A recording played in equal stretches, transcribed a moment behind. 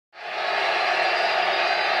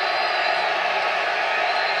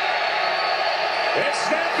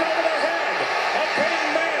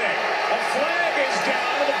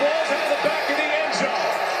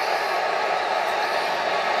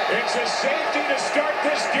to start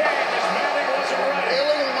this game as Manning wasn't ready.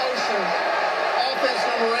 Illegal motion. Offense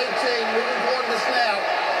number 18, moving toward the snap.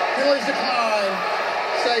 Penalties decline.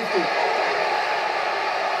 Safety.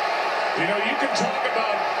 You know, you can talk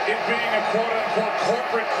about it being a quote-unquote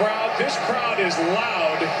corporate crowd. This crowd is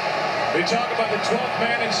loud. They talk about the 12th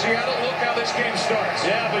man in Seattle. Look how this game starts.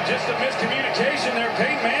 Yeah, but just a miscommunication there.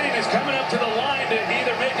 Peyton Manning is coming up to the line to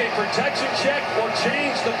either make a protection check or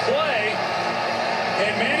change the play.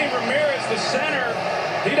 And Manny Ramirez, the center,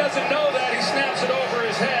 he doesn't know that. He snaps it over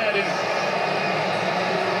his head. And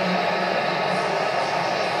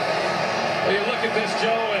well, you look at this,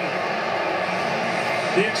 Joe, and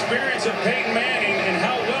the experience of Peyton Manning and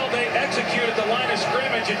how well they execute at the line of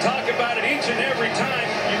scrimmage. You talk about it each and every time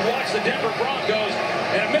you watch the Denver Broncos,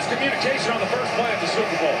 and a miscommunication on the first play of the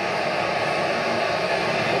Super Bowl.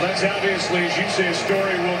 Well, that's obviously, as you say, a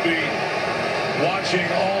story we'll be watching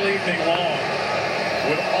all evening long.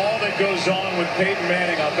 With all that goes on with Peyton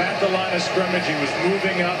Manning up at the line of scrimmage, he was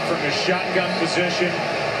moving up from his shotgun position.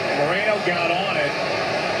 Moreno got on it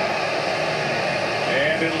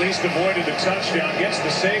and at least avoided the touchdown, gets the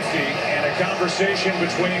safety, and a conversation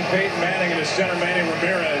between Peyton Manning and his center, Manny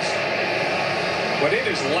Ramirez. But it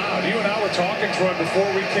is loud. You and I were talking, Troy, before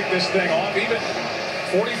we kick this thing off, even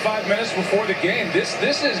 45 minutes before the game. This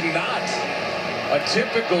is not a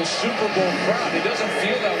typical Super Bowl crowd. It doesn't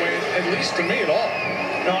feel that way, at least to me, at all.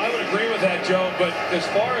 No, I would agree with that, Joe, but as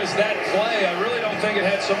far as that play, I really don't think it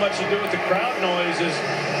had so much to do with the crowd noise as,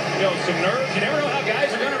 you know, some nerves. You never know how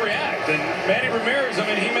guys are going to react. And Manny Ramirez, I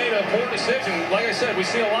mean, he made a poor decision. Like I said, we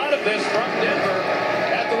see a lot of this from Denver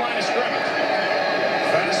at the line of scrimmage.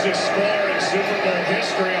 Fastest score in Super Bowl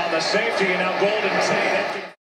history on the safety, and now Golden Tate.